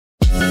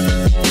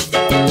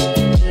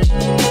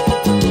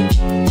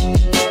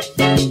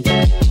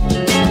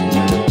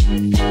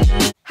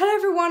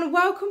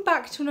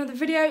back to another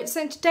video.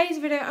 So in today's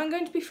video I'm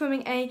going to be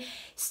filming a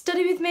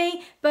study with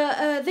me,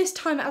 but this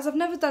time, as I've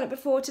never done it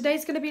before,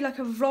 today's going to be like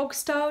a vlog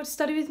style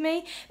study with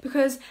me,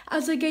 because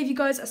as I gave you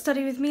guys a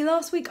study with me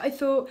last week, I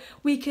thought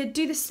we could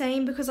do the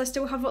same because I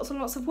still have lots and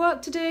lots of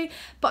work to do,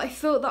 but I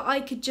thought that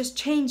I could just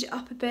change it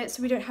up a bit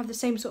so we don't have the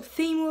same sort of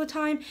theme all the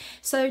time.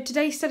 So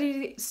today's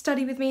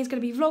study with me is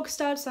going to be vlog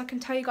style, so I can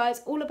tell you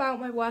guys all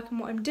about my work and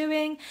what I'm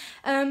doing.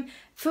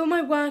 For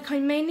my work, I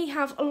mainly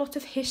have a lot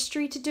of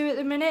history to do at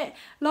the minute.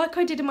 Like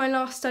I did in my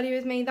last study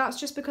with me, that's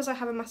just because I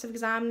have a massive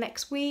exam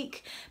next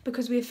week,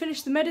 because we have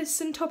finished the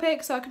medicine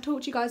topic, so I can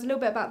talk to you guys a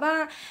little bit about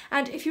that.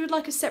 And if you would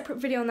like a separate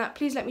video on that,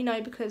 please let me know,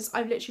 because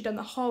I've literally done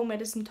the whole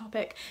medicine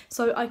topic,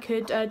 so I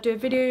could do a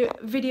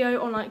video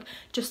on like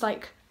just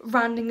like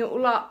rounding it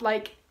all up,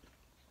 like,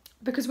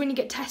 because when you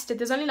get tested,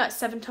 there's only like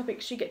 7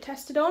 topics you get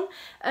tested on.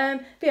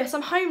 But yes,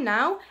 I'm home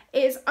now.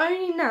 It is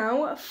only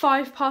now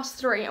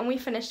 3:05 and we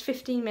finished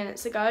 15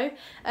 minutes ago,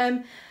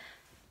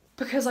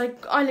 because I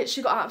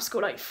literally got out of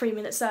school like 3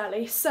 minutes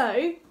early.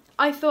 So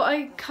I thought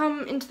I'd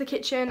come into the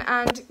kitchen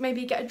and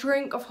maybe get a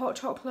drink of hot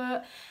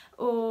chocolate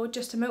or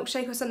just a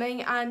milkshake or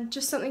something, and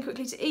just something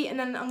quickly to eat, and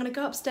then I'm gonna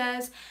go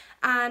upstairs.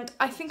 And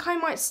I think I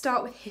might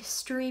start with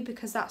history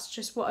because that's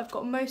just what I've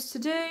got most to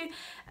do.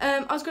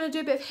 I was going to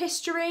do a bit of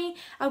history.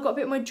 I've got a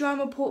bit of my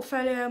drama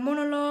portfolio,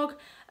 monologue,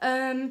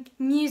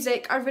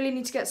 music. I really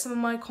need to get some of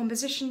my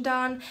composition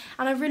done,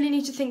 and I really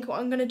need to think what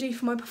I'm going to do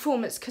for my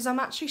performance, because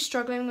I'm actually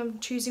struggling with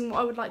choosing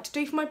what I would like to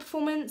do for my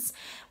performance,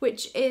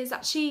 which is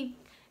actually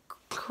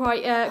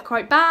quite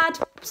bad.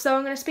 So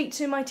I'm going to speak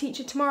to my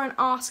teacher tomorrow and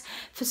ask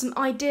for some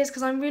ideas,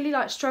 because I'm really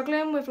like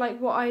struggling with like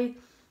what I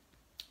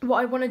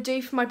want to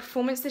do for my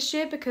performance this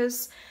year,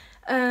 because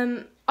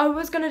I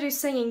was going to do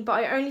singing, but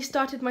I only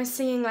started my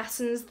singing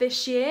lessons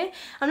this year.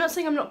 I'm not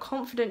saying I'm not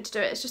confident to do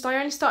it, it's just I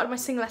only started my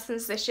singing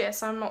lessons this year,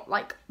 so I'm not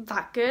like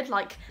that good.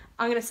 Like,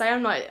 I'm going to say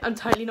I'm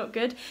totally not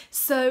good.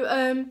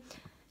 So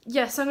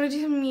yeah, so I'm going to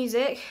do some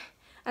music,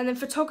 and then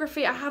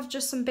photography I have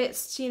just some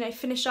bits to, you know,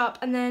 finish up.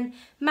 And then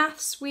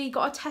maths, we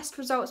got our test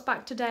results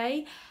back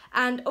today,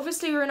 and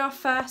obviously we're in our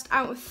first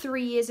out of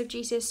 3 years of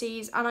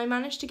GCSEs, and I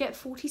managed to get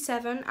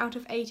 47 out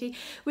of 80,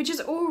 which is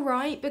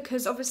alright,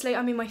 because obviously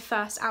I'm in my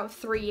first out of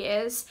 3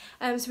 years,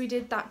 so we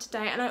did that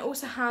today. And I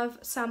also have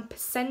some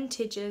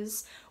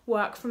percentages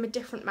work from a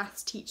different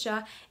maths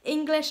teacher.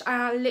 English,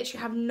 I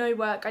literally have no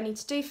work I need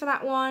to do for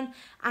that one,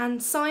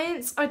 and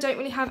science, I don't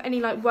really have any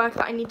like work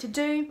that I need to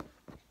do.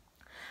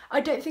 I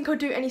don't think I'll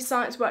do any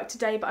science work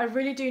today, but I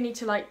really do need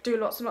to like do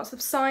lots and lots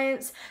of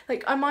science.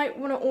 Like, I might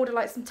want to order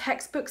like some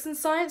textbooks in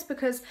science,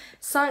 because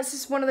science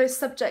is one of those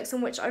subjects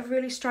in which I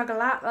really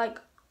struggle at. Like,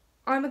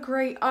 I'm a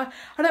grade, I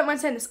don't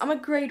mind saying this, I'm a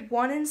grade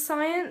 1 in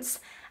science,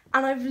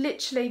 and I've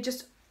literally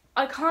just,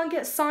 I can't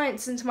get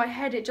science into my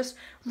head. It just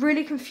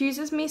really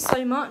confuses me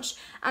so much,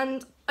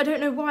 and I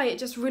don't know why, it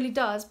just really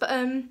does. But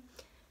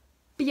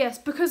yes,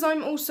 because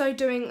I'm also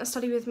doing a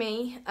study with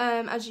me,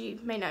 as you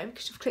may know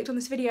because you've clicked on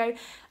this video,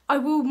 I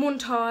will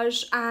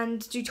montage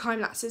and do time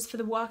lapses for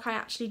the work I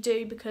actually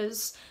do,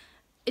 because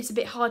it's a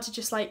bit hard to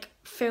just like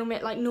film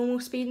it like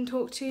normal speed and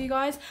talk to you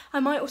guys.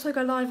 I might also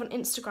go live on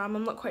Instagram,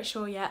 I'm not quite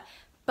sure yet,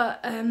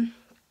 but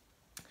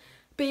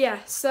yeah,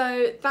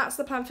 so that's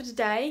the plan for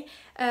today.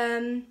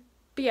 But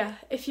yeah,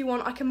 if you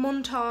want, I can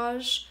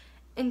montage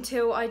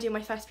until I do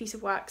my first piece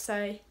of work,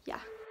 so yeah.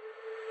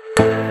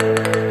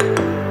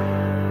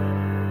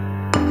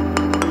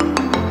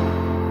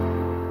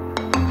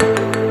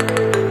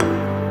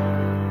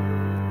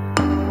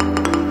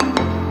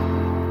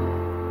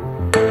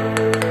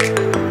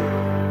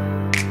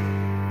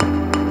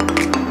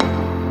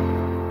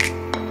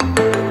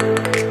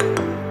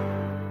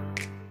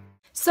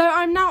 So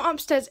I'm now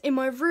upstairs in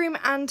my room,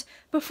 and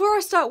before I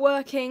start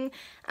working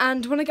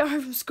and when I get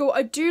home from school,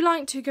 I do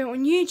like to go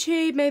on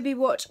YouTube, maybe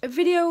watch a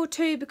video or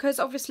two, because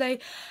obviously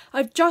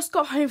I've just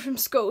got home from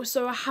school,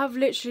 so I have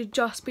literally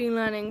just been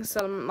learning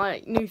some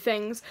like new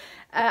things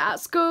at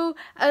school.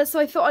 So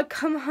I thought I'd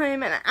come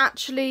home and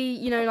actually,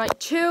 you know, like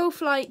chill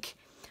for like,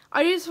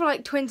 I do this for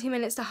like 20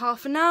 minutes to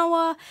half an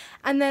hour,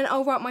 and then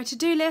I'll write my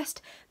to-do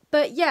list.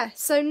 But yeah,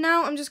 so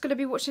now I'm just going to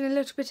be watching a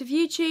little bit of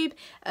YouTube.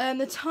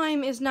 The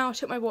time is now, I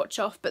took my watch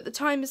off, but the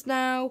time is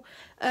now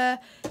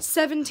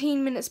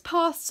 17 minutes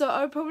past, so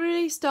I'll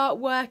probably start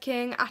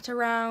working at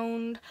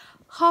around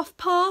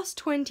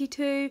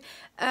 22:30.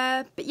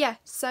 But yeah,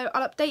 so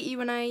I'll update you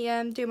when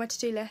I do my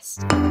to-do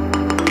list.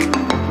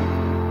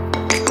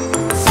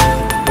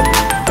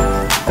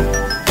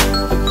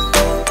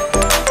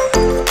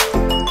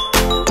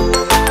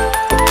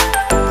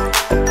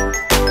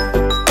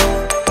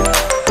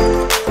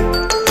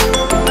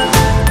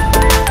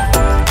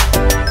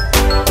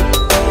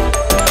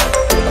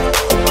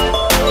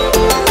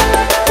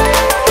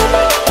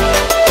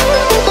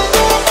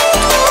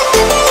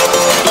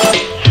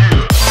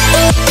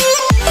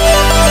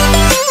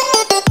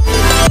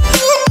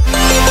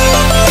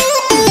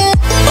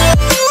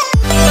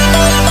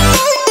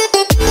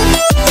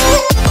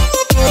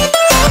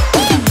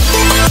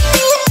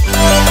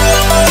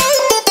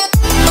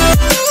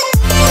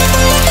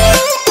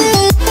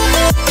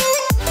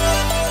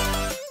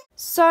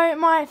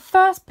 my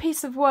first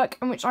piece of work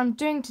in which I'm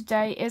doing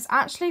today is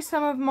actually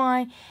some of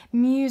my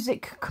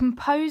music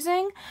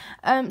composing.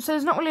 So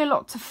there's not really a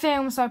lot to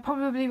film, so I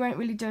probably won't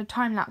really do a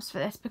time lapse for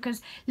this,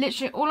 because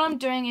literally all I'm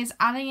doing is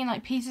adding in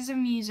like pieces of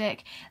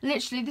music.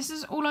 Literally this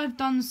is all I've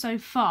done so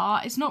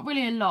far. It's not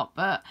really a lot,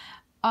 but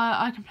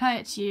I can play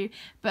it to you,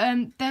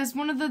 but there's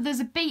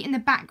a beat in the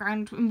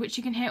background in which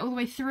you can hear all the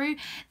way through.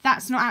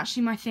 That's not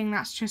actually my thing,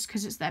 that's just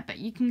because it's there, but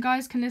you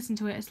guys can listen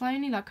to it. It's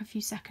only like a few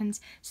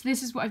seconds. So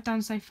this is what I've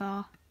done so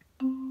far.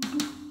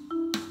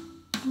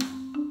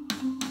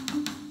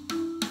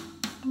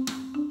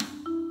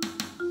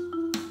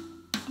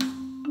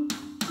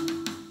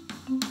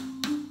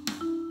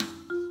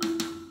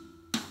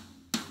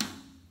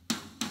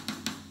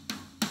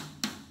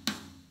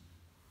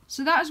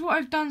 So that is what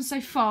I've done so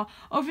far.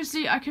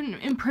 Obviously I can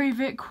improve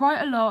it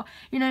quite a lot,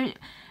 you know,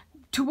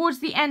 towards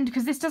the end,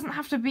 because this doesn't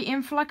have to be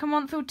in for like a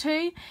month or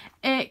two.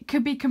 It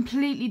could be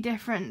completely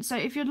different. So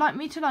if you'd like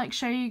me to like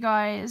show you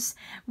guys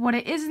what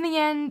it is in the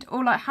end,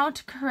 or like how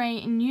to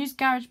create and use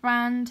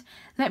GarageBand,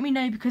 let me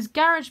know, because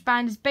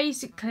GarageBand is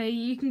basically,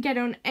 you can get it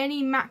on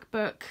any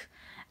MacBook,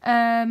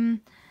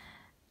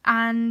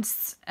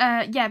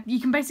 yeah, you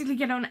can basically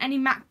get it on any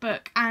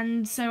MacBook,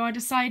 and so I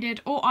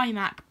decided, or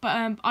iMac,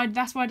 but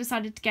that's why I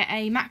decided to get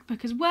a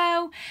MacBook as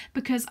well,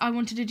 because I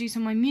wanted to do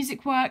some of my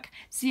music work.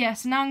 So yeah,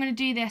 so now I'm going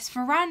to do this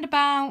for around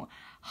about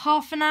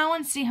half an hour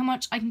and see how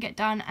much I can get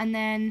done, and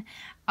then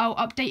I'll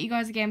update you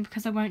guys again,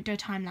 because I won't do a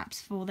time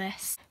lapse for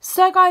this.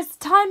 So guys, the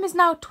time is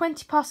now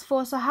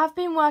 4:20, so I have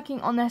been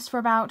working on this for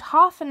about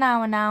half an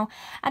hour now,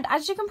 and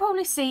as you can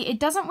probably see, it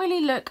doesn't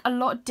really look a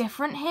lot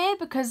different here,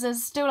 because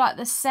there's still like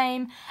the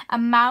same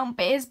amount,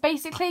 but it's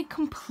basically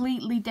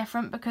completely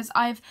different, because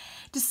I've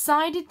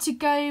decided to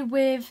go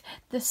with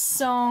the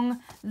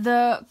song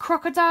The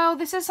Crocodile.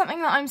 This is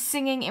something that I'm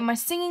singing in my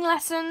singing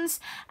lessons,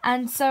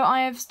 and so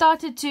I have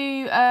started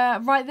to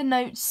write the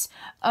notes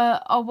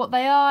of what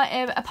they are.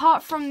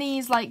 Apart from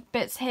these like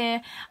bits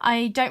here,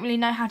 I don't really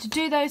know how to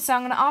do those, so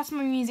I'm going to ask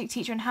my music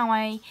teacher on how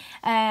I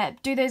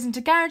do those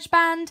into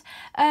GarageBand.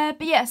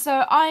 But yeah,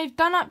 so I've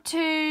done up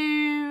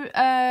to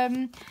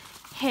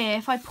here,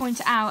 if I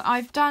point it out,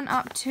 I've done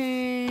up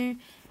to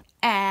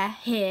air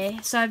here,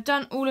 so I've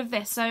done all of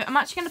this. So I'm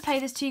actually going to play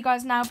this to you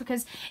guys now,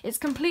 because it's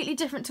completely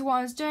different to what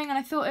I was doing, and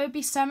I thought it would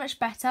be so much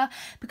better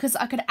because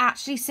I could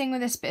actually sing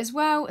with this bit as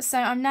well. So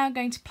I'm now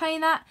going to play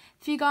that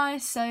for you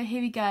guys, so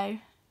here we go.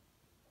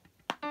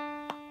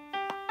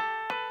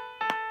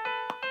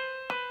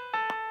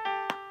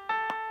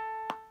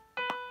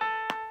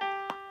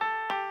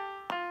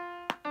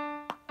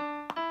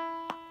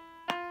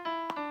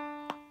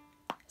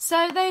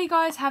 So there you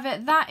guys have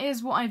it. That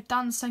is what I've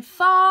done so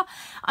far.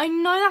 I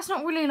know that's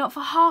not really a lot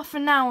for half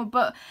an hour,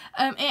 but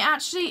it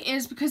actually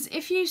is, because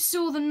if you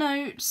saw the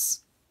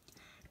notes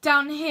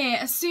down here,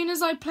 as soon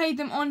as I played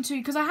them onto,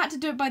 because I had to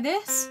do it by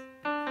this,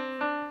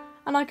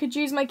 and I could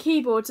use my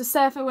keyboard to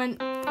say if it went,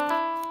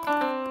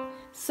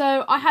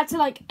 so I had to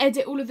like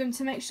edit all of them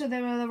to make sure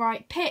they were the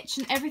right pitch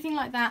and everything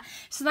like that.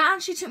 So that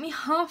actually took me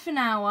half an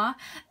hour.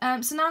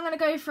 So now I'm going to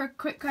go for a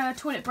quick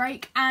toilet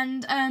break,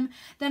 and then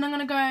I'm going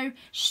to go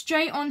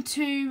straight on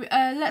to,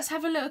 let's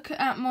have a look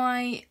at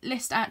my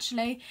list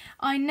actually.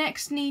 I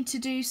next need to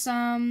do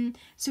some,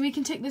 so we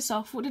can tick this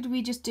off. What did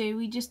we just do?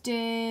 We just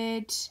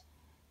did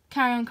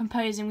carry on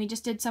composing, we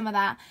just did some of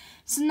that.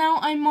 So now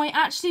I might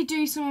actually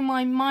do some of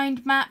my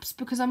mind maps,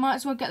 because I might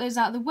as well get those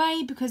out of the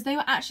way, because they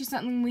were actually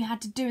something we had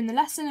to do in the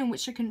lesson in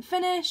which I couldn't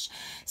finish.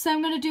 So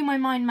I'm going to do my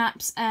mind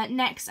maps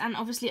next, and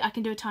obviously I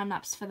can do a time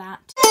lapse for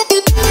that.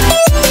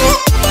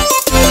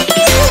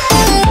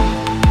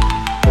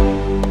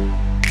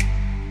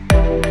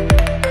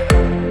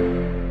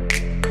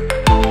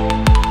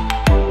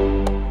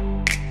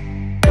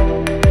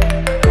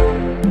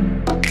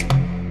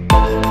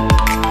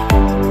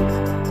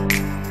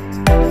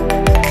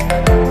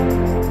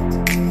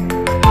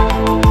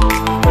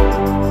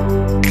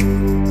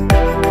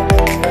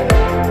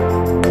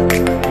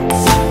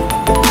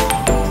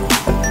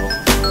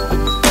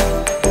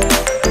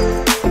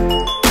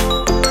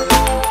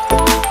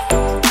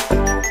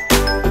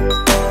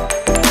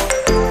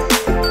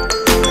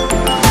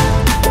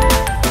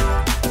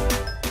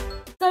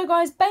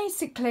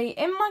 Basically,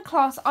 in my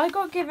class, I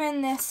got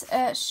given this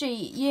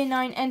sheet, Year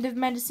 9 End of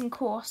Medicine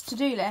course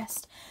to-do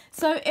list.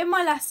 So in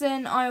my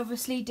lesson, I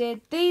obviously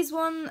did these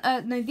ones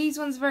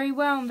very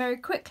well and very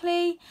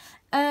quickly,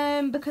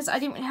 because I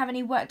didn't really have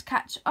any work to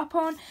catch up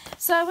on.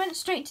 So I went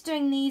straight to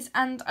doing these,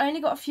 and I only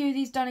got a few of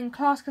these done in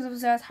class because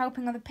obviously I was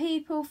helping other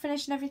people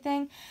finish and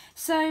everything.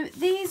 So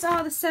these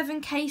are the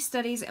 7 case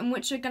studies in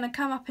which are going to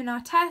come up in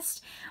our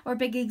test or a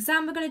big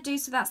exam we're going to do.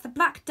 So that's the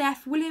Black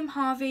Death, William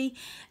Harvey,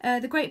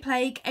 the Great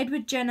Plague,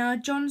 Edward Jenner,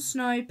 John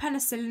Snow,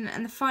 penicillin,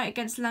 and the fight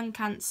against lung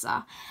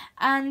cancer.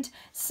 And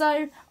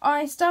so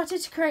I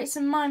started to create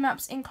some mind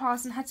maps in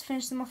class and had to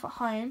finish them off at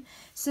home.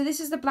 So this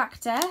is the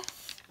Black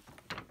Death.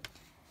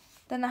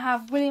 Then I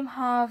have William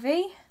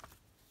Harvey,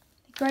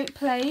 the Great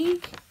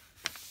Plague,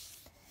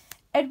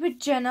 Edward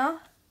Jenner,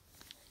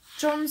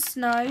 John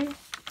Snow,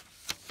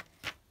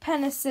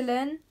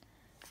 penicillin,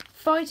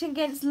 fighting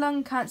against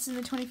lung cancer in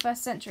the 21st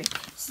century.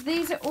 So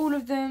these are all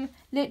of them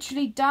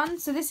literally done.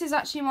 So this is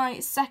actually my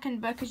second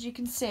book, as you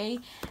can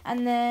see.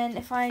 And then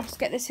if I just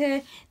get this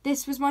here,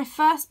 this was my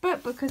first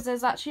book, because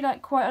there's actually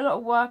like quite a lot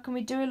of work, and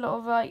we do a lot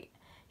of like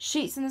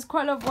sheets, and there's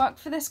quite a lot of work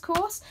for this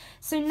course.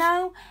 So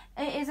now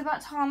it is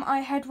about time I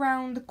head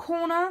round the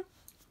corner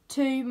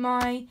to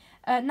my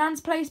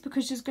Nan's place,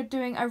 because she's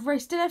doing a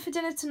roast dinner for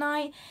dinner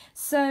tonight.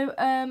 So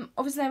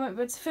obviously I won't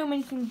be able to film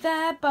anything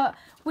there, but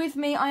with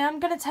me I am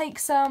going to take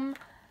some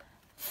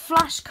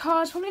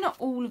flashcards, probably not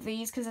all of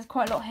these because there's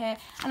quite a lot here,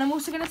 and I'm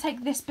also going to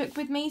take this book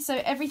with me.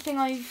 So everything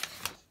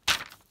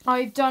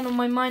I've done on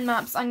my mind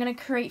maps, I'm going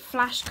to create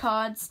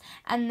flashcards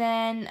and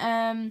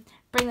then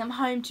bring them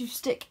home to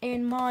stick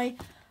in my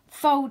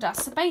folder.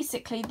 So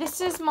basically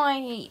this is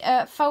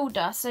my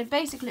folder. So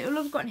basically all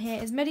I've got in here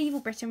is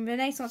medieval Britain,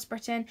 Renaissance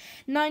Britain,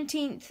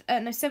 18th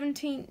and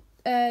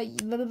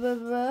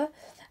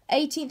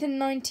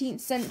 19th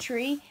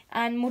century,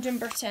 and modern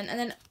Britain. And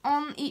then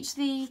on each of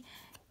the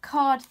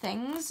card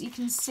things you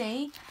can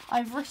see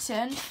I've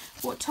written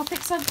what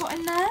topics I've got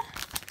in there.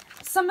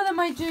 Some of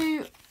them I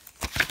do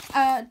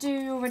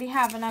already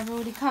have and I've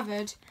already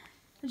covered.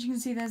 As you can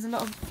see, there's a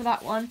lot for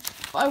that one,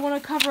 but I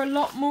want to cover a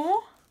lot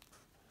more.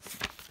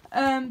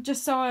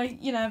 Just so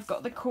I've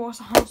got the course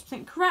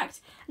 100%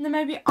 correct, and then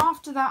maybe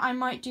after that I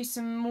might do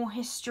some more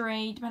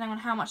history, depending on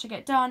how much I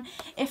get done.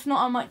 If not,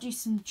 I might do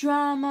some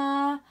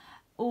drama,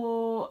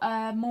 or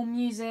more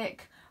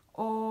music,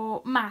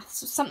 or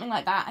maths, or something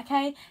like that,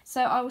 okay?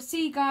 So I will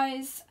see you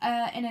guys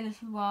in a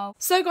little while.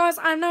 So guys,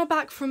 I'm now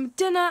back from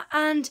dinner,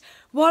 and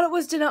while it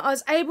was dinner I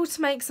was able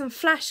to make some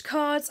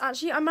flashcards.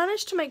 Actually, I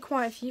managed to make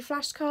quite a few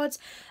flashcards,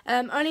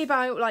 only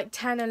about like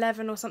 10,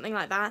 11 or something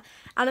like that,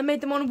 and I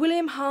made them on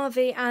William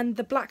Harvey and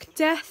the Black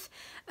Death.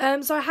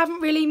 So I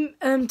haven't really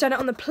done it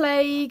on the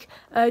plague,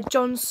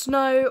 Jon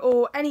Snow,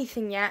 or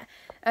anything yet.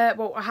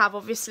 Well, I have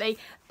obviously,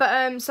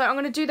 but so I'm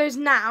going to do those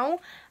now,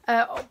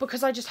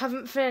 because I just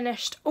haven't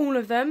finished all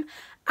of them,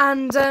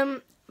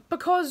 and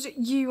because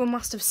you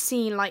must have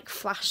seen like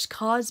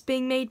flashcards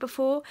being made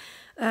before,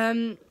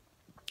 one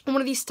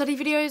of these study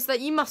videos that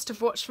you must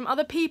have watched from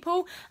other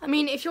people. I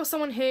mean, if you're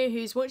someone here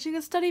who's watching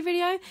a study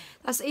video,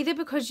 that's either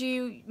because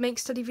you make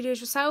study videos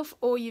yourself,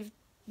 or you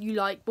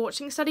like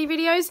watching study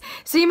videos,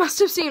 so you must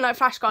have seen like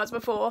flashcards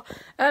before.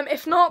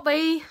 If not,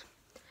 they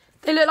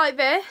look like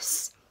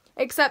this,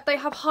 except they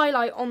have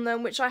highlight on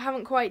them, which I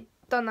haven't quite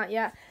done that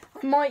yet.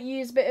 I might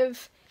use a bit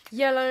of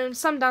yellow and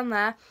some down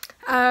there,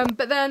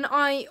 but then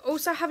I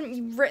also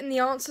haven't written the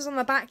answers on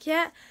the back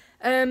yet,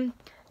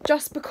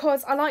 just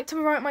because I like to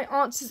write my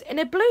answers in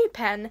a blue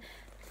pen,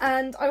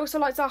 and I also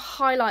like to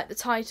highlight the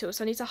title,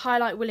 so I need to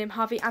highlight William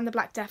Harvey and the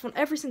Black Death on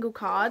every single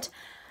card.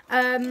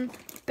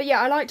 But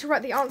yeah, I like to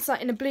write the answer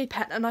in a blue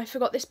pen, and I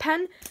forgot this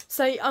pen,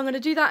 so I'm going to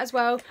do that as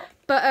well.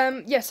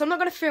 But yeah, so I'm not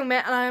going to film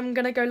it, and I'm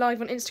going to go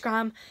live on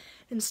Instagram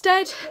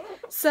instead.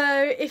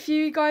 So if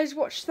you guys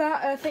watched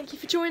that, thank you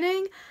for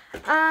joining,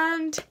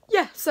 and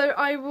yeah, so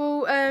I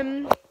will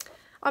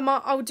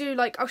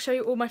I'll show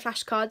you all my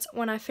flashcards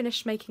when I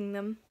finish making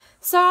them.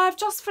 So I've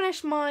just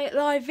finished my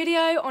live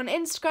video on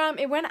Instagram.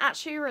 It went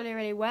actually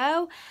really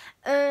well.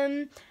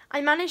 I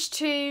managed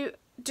to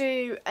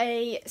do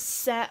a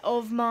set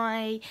of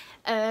my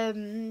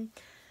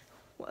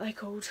what are they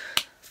called,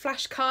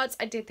 flashcards.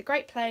 I did the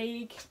Great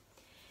Plague,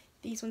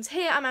 these ones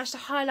here. I managed to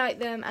highlight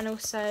them and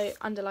also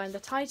underline the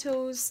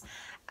titles,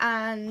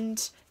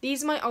 and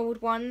these are my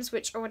old ones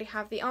which already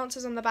have the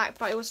answers on the back,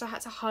 but I also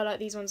had to highlight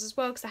these ones as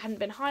well because they hadn't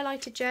been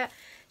highlighted yet.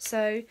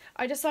 So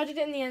I decided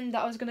in the end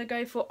that I was going to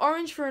go for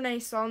orange for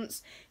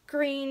Renaissance,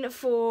 green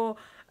for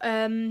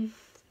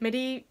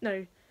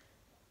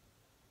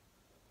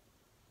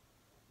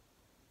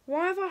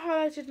why have I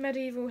highlighted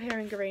medieval here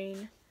in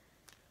green?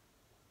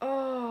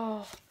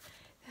 Oh,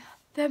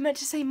 they're meant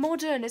to say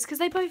modern. It's because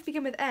they both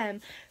begin with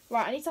M.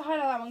 Right, I need to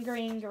highlight that one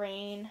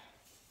green.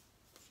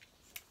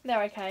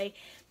 They're okay.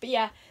 But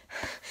yeah,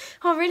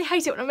 I really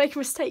hate it when I make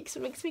mistakes.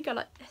 It makes me go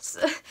like this.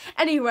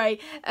 Anyway,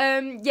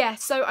 yeah,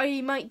 so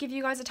I might give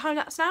you guys a time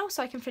lapse now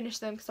so I can finish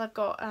them, because I've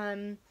got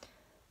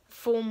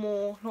 4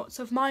 more lots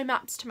of mind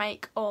maps to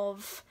make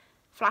of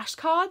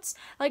flashcards.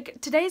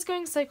 Like, today's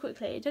going so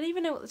quickly, I don't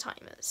even know what the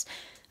time is.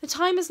 The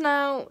time is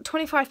now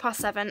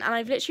 7:25, and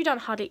I've literally done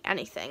hardly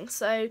anything.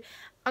 So I'm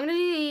going to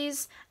do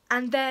these,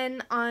 and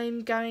then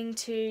I'm going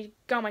to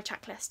go on my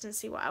checklist and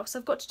see what else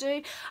I've got to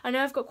do. I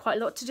know I've got quite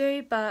a lot to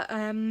do, but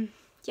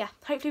yeah,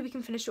 hopefully we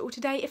can finish it all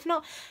today. If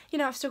not,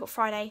 I've still got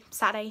Friday,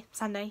 Saturday,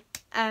 Sunday.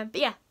 But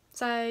yeah,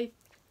 so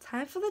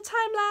time for the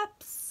time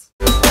lapse.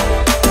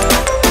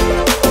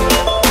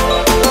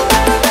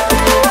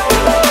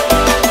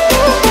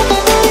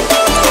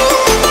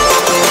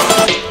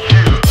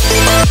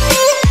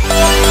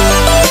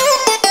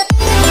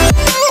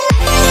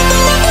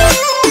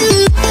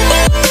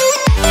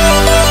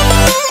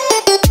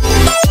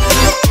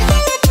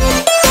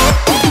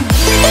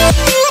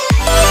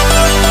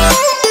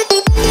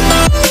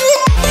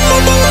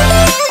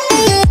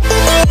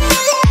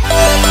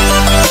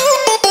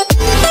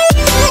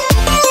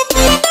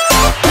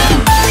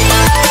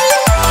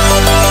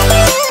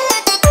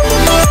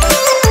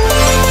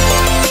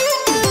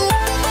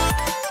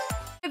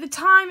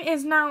 time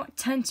is now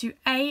 10 to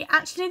 8.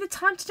 Actually, the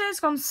time today has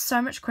gone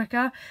so much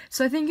quicker,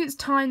 so I think it's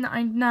time that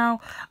I now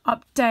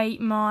update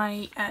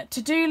my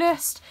to-do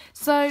list.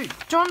 So,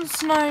 Jon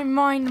Snow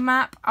mind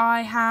map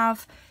I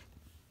have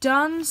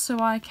done, so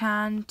I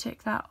can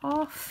tick that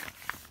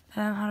off.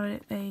 There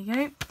you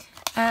go.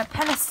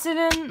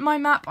 Penicillin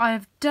mind map I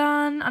have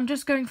done. I'm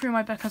just going through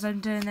my book as I'm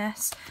doing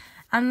this.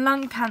 And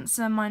lung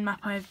cancer mind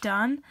map I have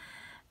done.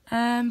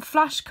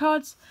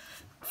 Flashcards,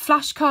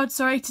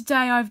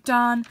 today I've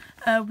done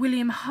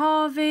William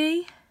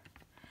Harvey,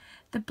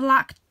 the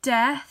Black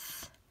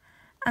Death,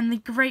 and the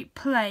Great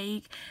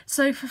Plague.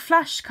 So for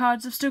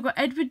flashcards, I've still got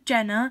Edward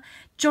Jenner,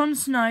 Jon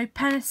Snow,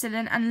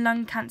 penicillin, and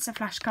lung cancer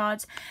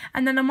flashcards.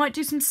 And then I might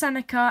do some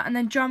Seneca, and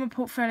then drama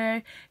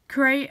portfolio,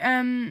 create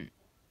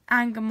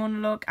anger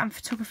monologue, and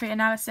photography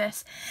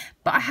analysis.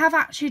 But I have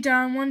actually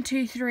done 1,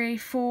 2, 3,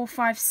 4,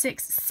 5,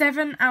 6,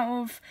 7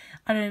 out of,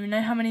 I don't even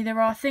know how many there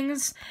are,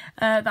 things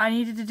that I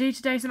needed to do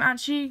today. So I'm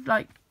actually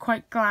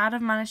quite glad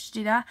I've managed to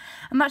do that.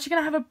 I'm actually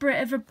going to have a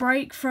bit of a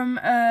break from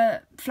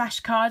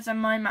flashcards and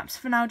mind maps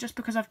for now, just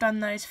because I've done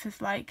those for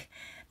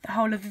the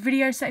whole of the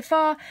video so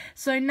far.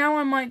 So now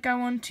I might go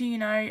on to,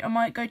 I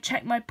might go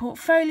check my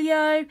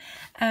portfolio,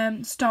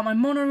 start my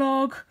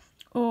monologue,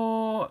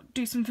 or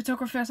do some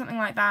photography or something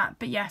like that.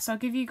 But yes, I'll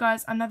give you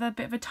guys another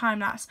bit of a time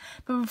lapse.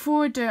 But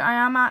before I do, I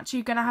am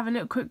actually going to have a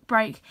little quick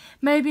break,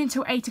 maybe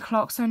until 8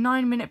 o'clock, so a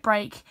 9-minute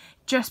break,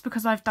 just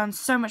because I've done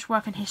so much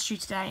work in history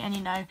today. And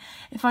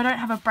if I don't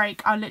have a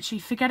break, I'll literally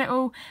forget it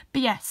all.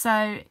 But yeah,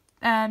 so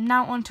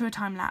now on to a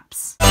time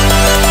lapse.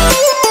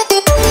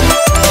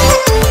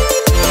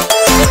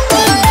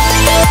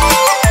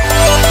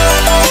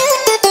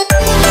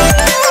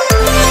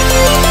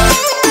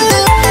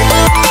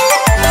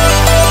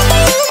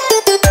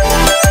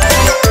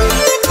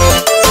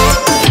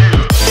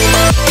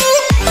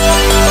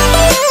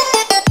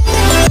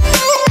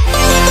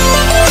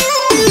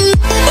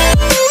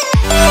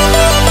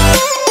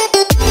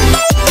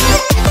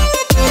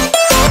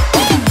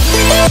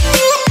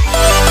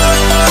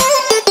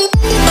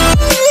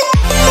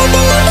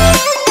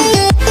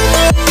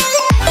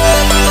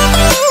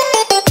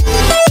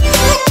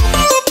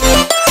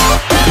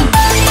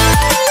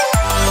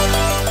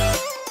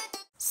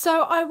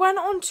 So I went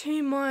on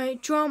to my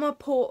drama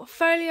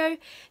portfolio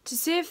to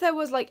see if there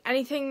was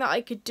anything that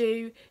I could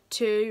do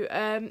to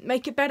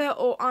make it better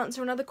or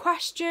answer another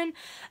question.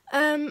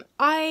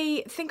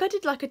 I think I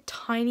did a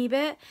tiny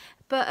bit,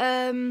 but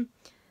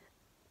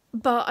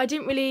I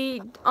didn't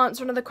really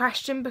answer another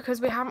question because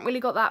we haven't really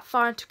got that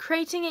far into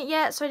creating it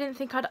yet, so I didn't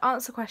think I'd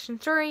answer question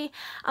 3.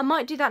 I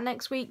might do that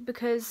next week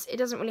because it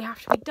doesn't really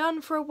have to be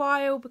done for a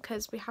while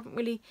because we haven't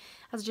really,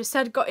 as I just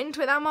said, got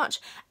into it that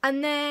much.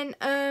 And then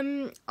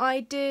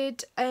I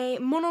did a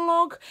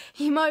monologue.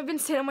 You might have been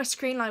sitting on my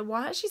screen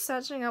why is she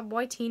searching up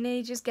why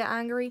teenagers get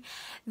angry?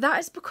 That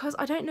is because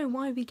I don't know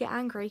why we get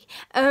angry.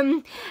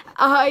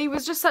 I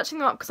was just searching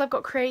them up because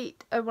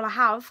I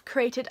have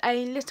created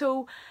a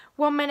little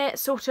 1-minute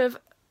sort of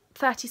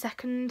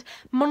 30-second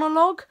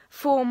monologue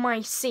for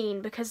my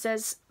scene, because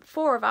there's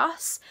 4 of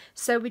us,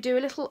 so we do a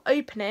little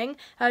opening.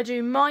 I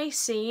do my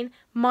scene,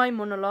 my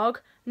monologue,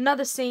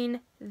 another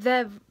scene,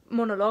 their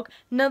monologue,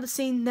 another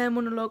scene, their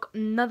monologue,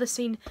 another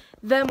scene,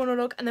 their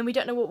monologue, and then we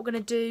don't know what we're going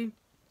to do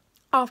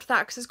after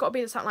that because it's got to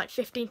be something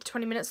 15 to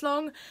 20 minutes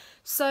long.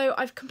 So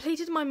I've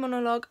completed my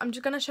monologue. I'm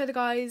just going to show the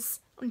guys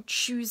on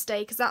Tuesday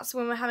because that's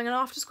when we're having an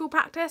after school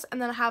practice,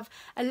 and then I have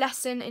a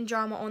lesson in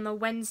drama on the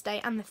Wednesday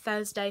and the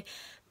Thursday.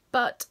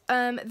 But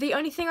the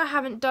only thing I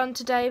haven't done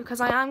today, because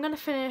I am going to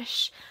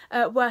finish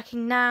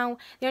working now,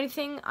 the only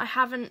thing I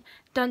haven't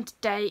done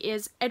today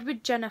is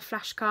Edward Jenner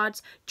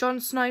flashcards, Jon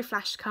Snow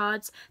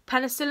flashcards,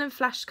 penicillin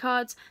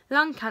flashcards,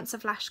 lung cancer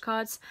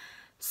flashcards,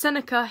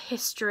 Seneca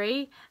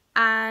history,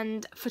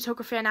 and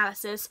photography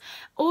analysis.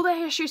 All the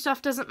history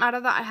stuff doesn't matter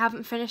that I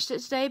haven't finished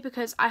it today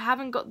because I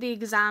haven't got the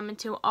exam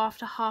until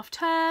after half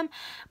term,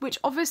 which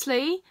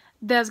obviously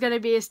there's going to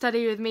be a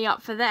study with me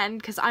up for then,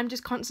 because I'm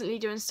just constantly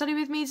doing study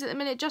with me's at the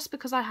minute just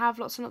because I have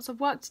lots and lots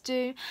of work to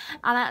do.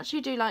 And I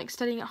actually do like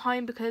studying at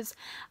home because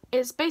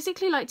it's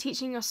basically like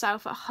teaching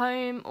yourself at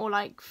home, or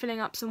filling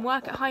up some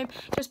work at home,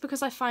 just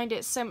because I find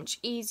it so much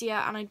easier,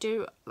 and I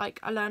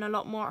learn a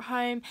lot more at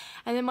home.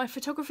 And then my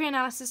photography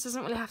analysis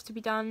doesn't really have to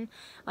be done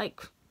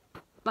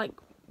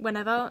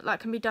whenever,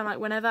 can be done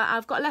whenever.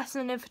 I've got a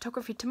lesson in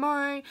photography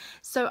tomorrow,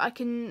 so I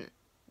can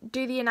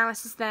do the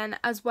analysis then,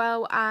 as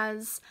well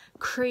as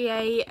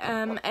create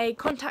a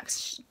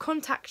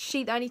contact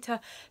sheet that I need to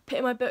put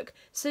in my book.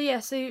 So yeah,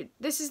 so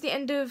this is the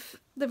end of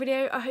the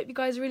video. I hope you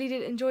guys really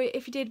did enjoy it.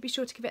 If you did, be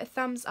sure to give it a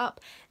thumbs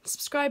up and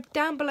subscribe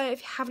down below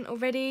if you haven't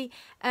already.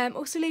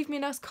 Also leave me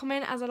a nice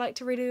comment, as I like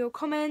to read all your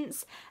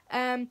comments.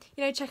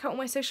 Check out all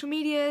my social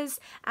medias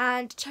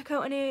and check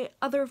out any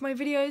other of my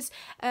videos,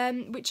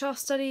 which are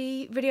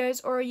study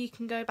videos, or you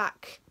can go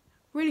back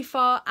really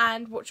far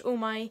and watch all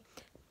my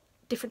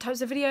different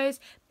types of videos.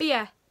 But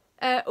yeah,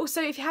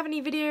 also if you have any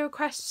video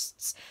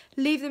requests,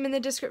 leave them in the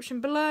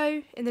description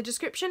below, in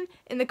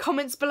the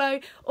comments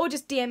below, or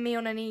just DM me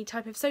on any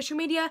type of social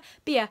media.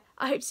 But yeah,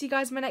 I hope to see you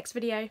guys in my next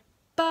video.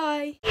 Bye.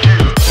 Bye.